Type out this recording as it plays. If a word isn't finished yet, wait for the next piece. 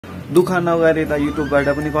दुःख नगरे त युट्युबबाट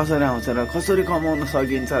पनि कसरी आउँछ र कसरी कमाउन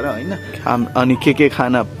सकिन्छ र हैन। अनि के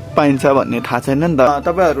खान पाइन्छ भन्ने थाहा छैन नि त।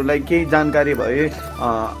 तपाईहरुलाई केही जानकारी भए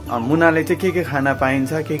मुनाले चाहिँ के खाना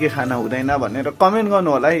पाइन्छ के खाना हुँदैन भनेर कमेन्ट गर्नु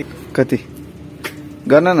होला है। कति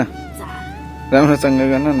गर्न न राम्रोसँग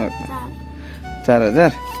गर्न न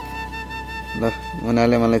 4000। ल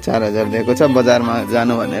मुनाले मलाई 4000 दिएको छ बजारमा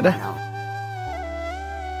जानु भनेर।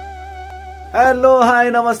 हेलो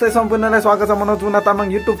हाई नमस्ते सम्पूर्णलाई स्वागत छ मनोज तामाङ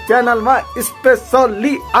युट्युब च्यानलमा।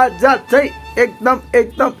 स्पेशली आज चाहिँ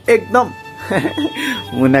एकदम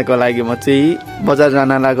मुनाको लागि म चाहिँ बजार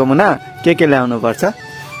जान लागेको। मुना के ल्याउनु पर्छ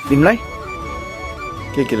तिमीलाई?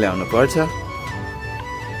 के ल्याउनु पर्छ?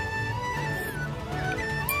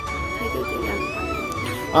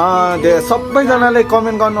 सबैजनाले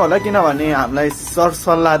कमेन्ट गर्नु होला किनभने हामीलाई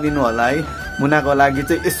सरसल्लाह दिनु होला है। मुनाको लागि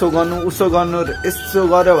चाहिँ यसो गर्नु उसो गर्नु यसो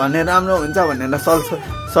गर्यो भने राम्रो हुन्छ भनेर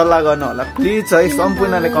सल्लाह गर्नु होला प्लिज है।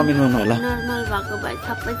 सम्पूर्णले कमेन्ट गर्नु होला। नर्मल भएको भए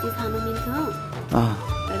सबै चिज खानु मिल्थ्यो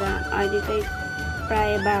तर अहिले चाहिँ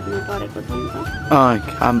प्राय बार्नु परेको छ नि त।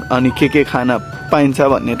 अनि के खान पाइन्छ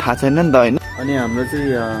भन्ने थाहा छैन नि त हैन। अनि हाम्रो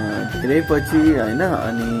चाहिँ धेरै पछि हैन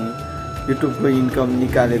अनि युट्युबको इन्कम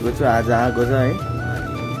निकालेको छु आज आएको छ है।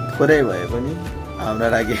 थोरै भए पनि हाम्रो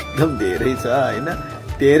लागि एकदम धेरै छ हैन।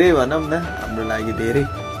 धेरै भनौँ न हाम्रो लागि धेरै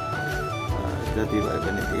जति भए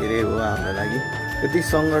पनि धेरै हो हाम्रो लागि। यति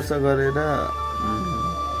सङ्घर्ष गरेर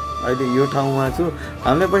अहिले यो ठाउँमा छु।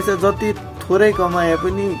 हामीले पैसा जति थोरै कमाए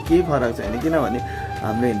पनि केही फरक छैन किनभने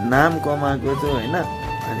हामीले नाम कमाएको छु हैन।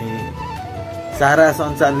 अनि सारा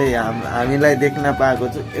संसारले हामीलाई देख्न पाएको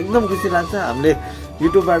छु एकदम खुसी लाग्छ। हामीले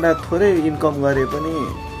युट्युबबाट थोरै इन्कम गरे पनि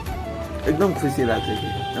एकदम खुसी लाग्छ कि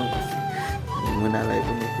एकदम खुसी। मुनालाई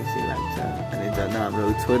पनि खुसी लाग्छ। अनि झन् हाम्रो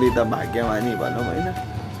छोरी त भाग्यमानी भनौँ होइन।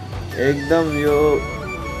 एकदम यो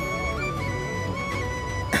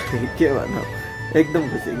के भनौँ एकदम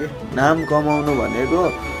खुसी के। नाम कमाउनु भनेको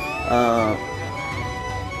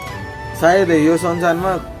सायद यो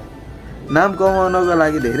संसारमा नाम कमाउनको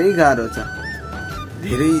लागि धेरै गाह्रो छ।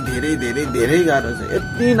 धेरै गाह्रो छ।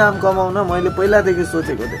 यति नाम कमाउन मैले पहिलादेखि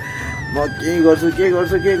सोचेको थिएँ म के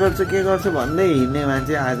गर्छु भन्दै हिँड्ने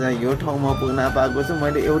मान्छे आज यो ठाउँमा पुग्न पाएको छु।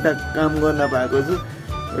 मैले एउटा काम गर्न पाएको छु।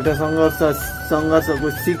 एउटा सङ्घर्षको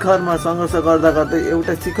शिखरमा सङ्घर्ष गर्दा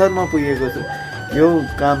एउटा शिखरमा पुगेको छु। यो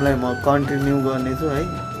कामलाई म कन्टिन्यू गर्नेछु है।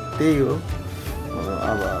 त्यही हो।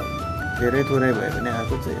 अब धेरै थोरै भए पनि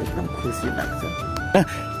आएको छ एकदम खुसी लाग्छ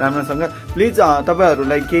राम्रोसँग। प्लिज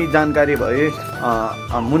तपाईहरुलाई केही जानकारी भए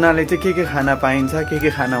मुनाले चाहिँ के खाना पाइन्छ के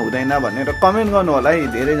खाना हुँदैन भनेर कमेन्ट गर्नु होला है।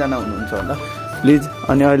 धेरैजना हुनुहुन्छ होला प्लिज।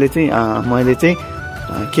 अनि अहिले चाहिँ मैले चाहिँ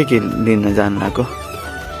के लिन जानु लागेको।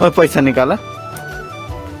 पैसा निकाल।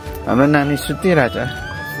 हाम्रो नानी सुतिरहेछ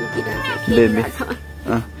बेबी।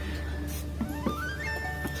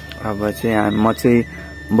 अब चाहिँ म चाहिँ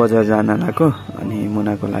बजार जान लागेको अनि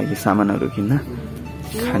मुनाको लागि सामानहरू किन्न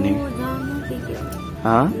खाने।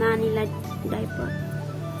 नानीलाई डाइपर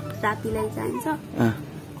रातिलाई चाहिन्छ।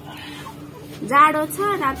 जाडो छ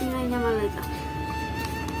रातिलाई नै मलाई त।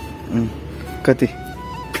 कति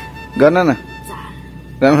गर्न न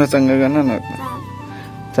राम्रोसँग गर्न न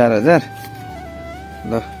 4000।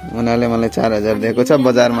 ल मुनाले मलाई 4000 दिएको छ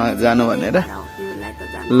बजारमा जानु भनेर।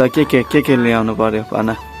 ल के ल्याउनु पर्यो भन।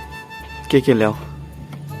 के ल्याऊ?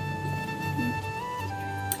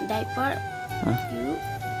 डाइपर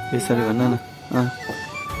यसरी भन्न न।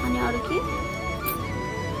 अनि अरु के?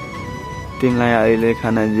 तिमीलाई अहिले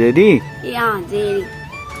खाना जेरी? जेरी।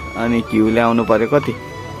 अनि घिउ ल्याउनु पर्यो कति?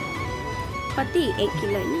 1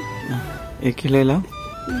 किलो हैन? 1 किलो ल्याऊ।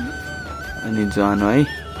 अनि जनो है।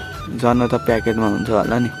 जनो त प्याकेटमा हुन्छ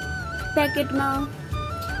होला नि। प्याकेटमा।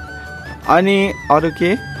 अनि अरु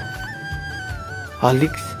के?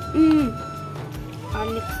 हर्लिक्स।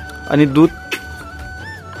 अनि दुध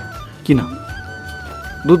किन?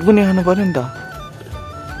 दुध पनि खानु पर्यो नि त।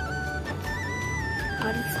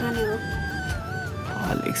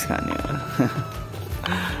 हर्लिक्स खाने हो।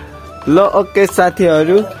 ल ओके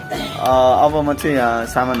साथीहरू अब म चाहिँ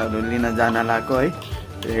सामानहरू लिन जान लागेको है।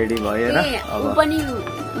 रेडी भएर अब पनि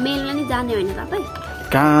मेलमा नि जाने हैन तपाई?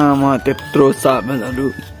 कहाँ म त्यत्रो सामानहरू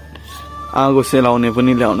आगो सेलाउने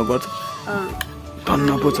पनि ल्याउनु पर्छ। धन्न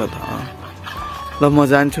पो छ त। ल म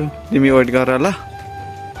जान्छु तिमी वेट गर ल।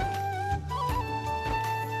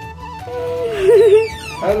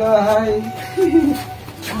 Hello hi.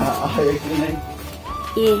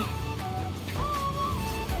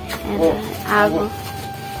 आगो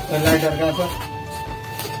लाइटर कहाँ छ?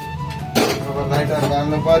 अब लाइटर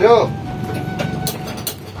बाल्नु पर्यो।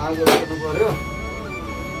 आगो राख्नु पर्यो।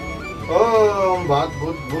 भात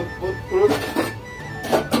भुट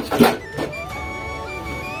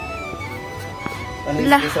अनि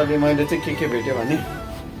स्पेसली मैले चाहिँ के भेट्यो भने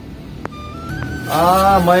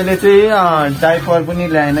मैले चाहिँ डाइपर पनि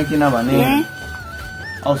ल्याएन किनभने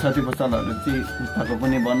औषधि पसलहरू चाहिँ उताको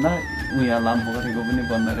पनि बन्द उहाँ लामपोखरीको पनि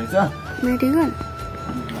बन्द रहेछ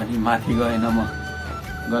अनि माथि गएन म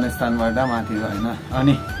गणेशस्थानबाट माथि गएन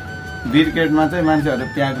अनि बिर्केटमा चाहिँ मान्छेहरू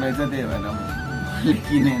प्याक रहेछ त्यही भएर मैले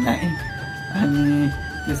किनेन है अनि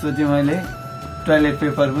त्यसपछि मैले टोइलेट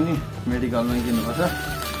पेपर पनि मेडिकलमै किन्नुपर्छ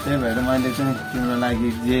त्यही भएर मैले चाहिँ तिम्रो लागि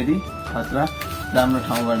जेरी खतरा राम्रो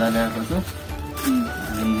ठाउँबाट ल्याएको छु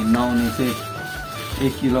अनि नुहाउने चाहिँ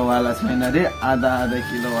 1 किलोवाला छैन रे आधा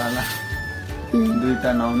किलोवाला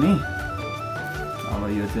दुईटा नुहाउने अब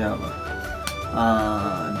यो चाहिँ अब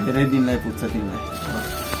धेरै दिनलाई पुग्छ तिमीलाई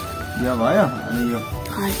यो भयो अनि यो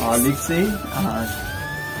हर्लिक्स चाहिँ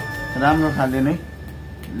राम्रो खाले नै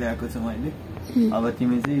ल्याएको छु मैले अब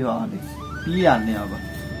तिमी चाहिँ यो हर्लिक्स पिइहाल्ने अब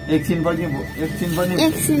एकछिनमा नि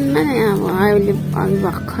अब अहिले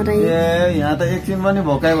भर्खरै यहाँ त एकछिन पनि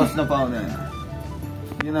भोकाइ बस्न पाउँदैन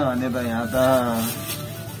किनभने त यहाँ त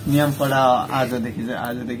नियम कडा आजदेखि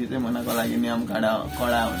चाहिँ मुनाको लागि नियम कडा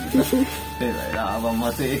हुनेछ त्यही भएर अब म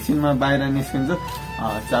चाहिँ एकछिनमा बाहिर निस्किन्छु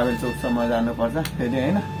चाबेल चौकसम्म जानुपर्छ फेरि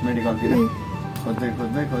होइन मेडिकलतिर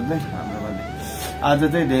खोज्दै हाम्रो भने आज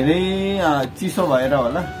चाहिँ धेरै चिसो भएर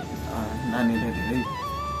होला नानीले धेरै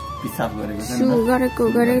पिसाब गरेको छ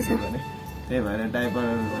त्यही भएर डाइपर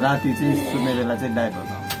राति चाहिँ सुत्ने बेला चाहिँ डाइपर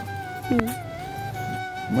लाउँछ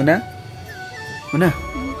मुना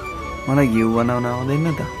मलाई घिउ बनाउन आउँदैन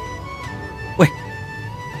त ओइ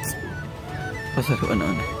कसरी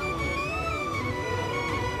बनाउने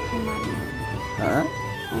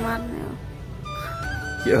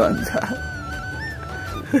के भन्छ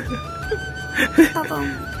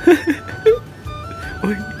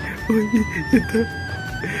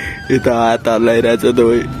यता हात हल्लाइरहेछ त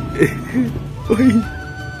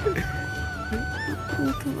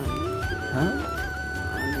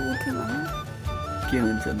के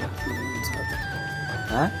हुन्छ त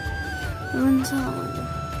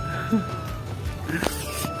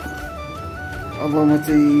अब म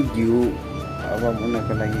चाहिँ घिउ अब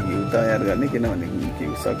मुनाको लागि घिउ तयार गर्ने किनभने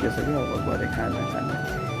घिउ सकिसक्यो अब भरे खाना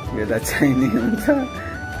बेला चाहिने हुन्छ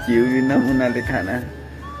घिउ बिना मुनाले खान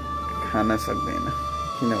सक्दैन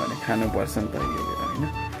किनभने खानुपर्छ नि त यो बेला होइन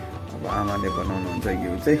अब आमाले बनाउनुहुन्छ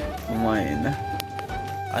घिउ चाहिँ म होइन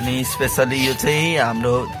अनि स्पेसली यो चाहिँ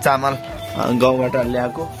हाम्रो चामल गाउँबाट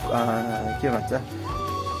ल्याएको के भन्छ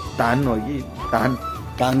धान हो कि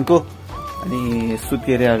धानको अनि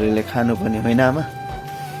सुत्केरीहरूले खानु पनि होइन आमा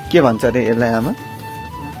के भन्छ अरे यसलाई आमा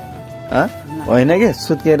होइन के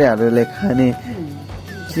सुत्केरीहरूले खाने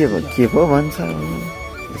के पो भन्छ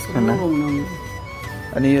यसको नाम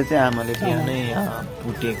अनि यो चाहिँ आमाले बिहानै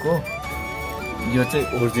पुटेको यो चाहिँ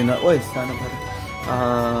ओरिजिनल ओ सानो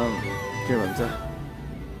के भन्छ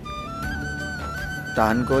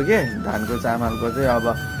धानको चामलको चाहिँ अब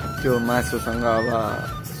त्यो मासुसँग अब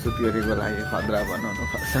सुत्केरीको लागि खतरा बनाउनु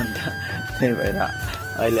पर्छ नि त त्यही भएर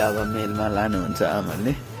अहिले अब मेलमा लानुहुन्छ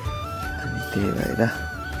आमाले अनि त्यही भएर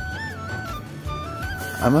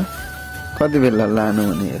आमा कति बेला लानु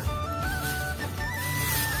हुने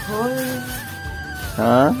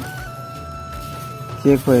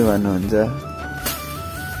के खोइ भन्नुहुन्छ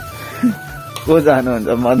को जानुहुन्छ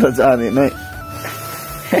म त जाँदिन है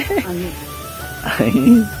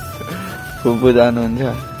फुपू जानुहुन्छ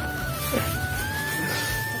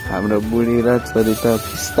हाम्रो बुढी र छोरी त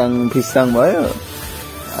फिस्ताङ भयो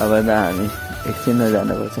अब त हामी एकछिनमा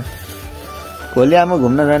जानुपर्छ भोलि आमा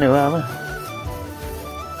घुम्न जाने हो आमा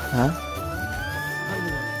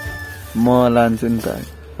म लान्छु नि त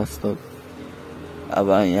कस्तो अब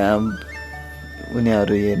यहाँ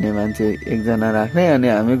उनीहरू हेर्ने मान्छे एकजना राख्ने अनि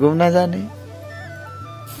हामी घुम्न जाने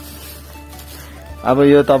अब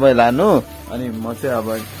यो तपाईँ लानु अनि म चाहिँ अब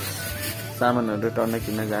सामानहरू टन्न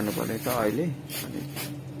किन्न जानु परेछ अहिले अनि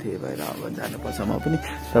त्यही भएर अब जानुपर्छ म पनि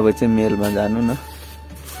तपाईँ चाहिँ मेलमा जानु न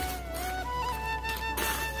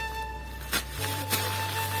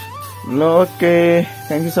ल okay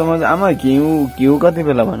thank you so much आमा घिउ कति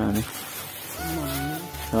बेला बनाउने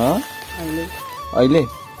अहिले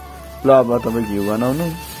ल अब तपाईँ घिउ बनाउनु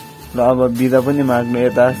ल अब बिदा पनि माग्नु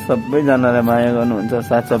यता सबैजनालाई माया गर्नुहुन्छ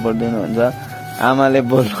साथ सपोर्ट दिनुहुन्छ आमाले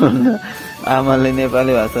बोल्नुहुन्न आमाले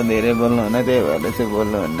नेपाली भाषा धेरै बोल्नुहुन्न त्यही भएर चाहिँ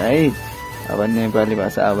बोल्नुहुन्न है अब नेपाली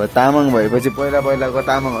भाषा अब तामाङ भएपछि पहिलाको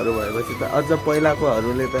तामाङहरू भएपछि त अझ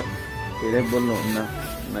पहिलाकोहरूले त धेरै बोल्नुहुन्न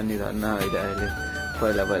नानी धन्न अहिले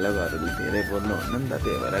पहिलाकोहरूले धेरै बोल्नुहुन्न नि त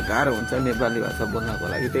त्यही भएर गाह्रो हुन्छ नेपाली भाषा बोल्नको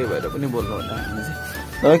लागि त्यही भएर पनि बोल्नुहुन्न हामी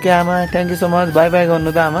चाहिँ ओके आमा thank you so much by by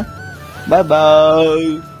गर्नु त आमा by by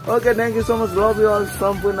okay thank you so much love you all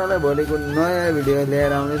सम्पूर्णलाई भोलिको नयाँ भिडियो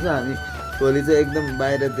लिएर आउनेछ हामी भोलि चाहिँ एकदम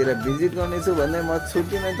बाहिरतिर भिजिट गर्नेछु भन्दै म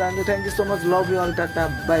छुट्टिन चाहन्छु। Thank you so much, love you all, tata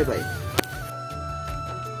bye by.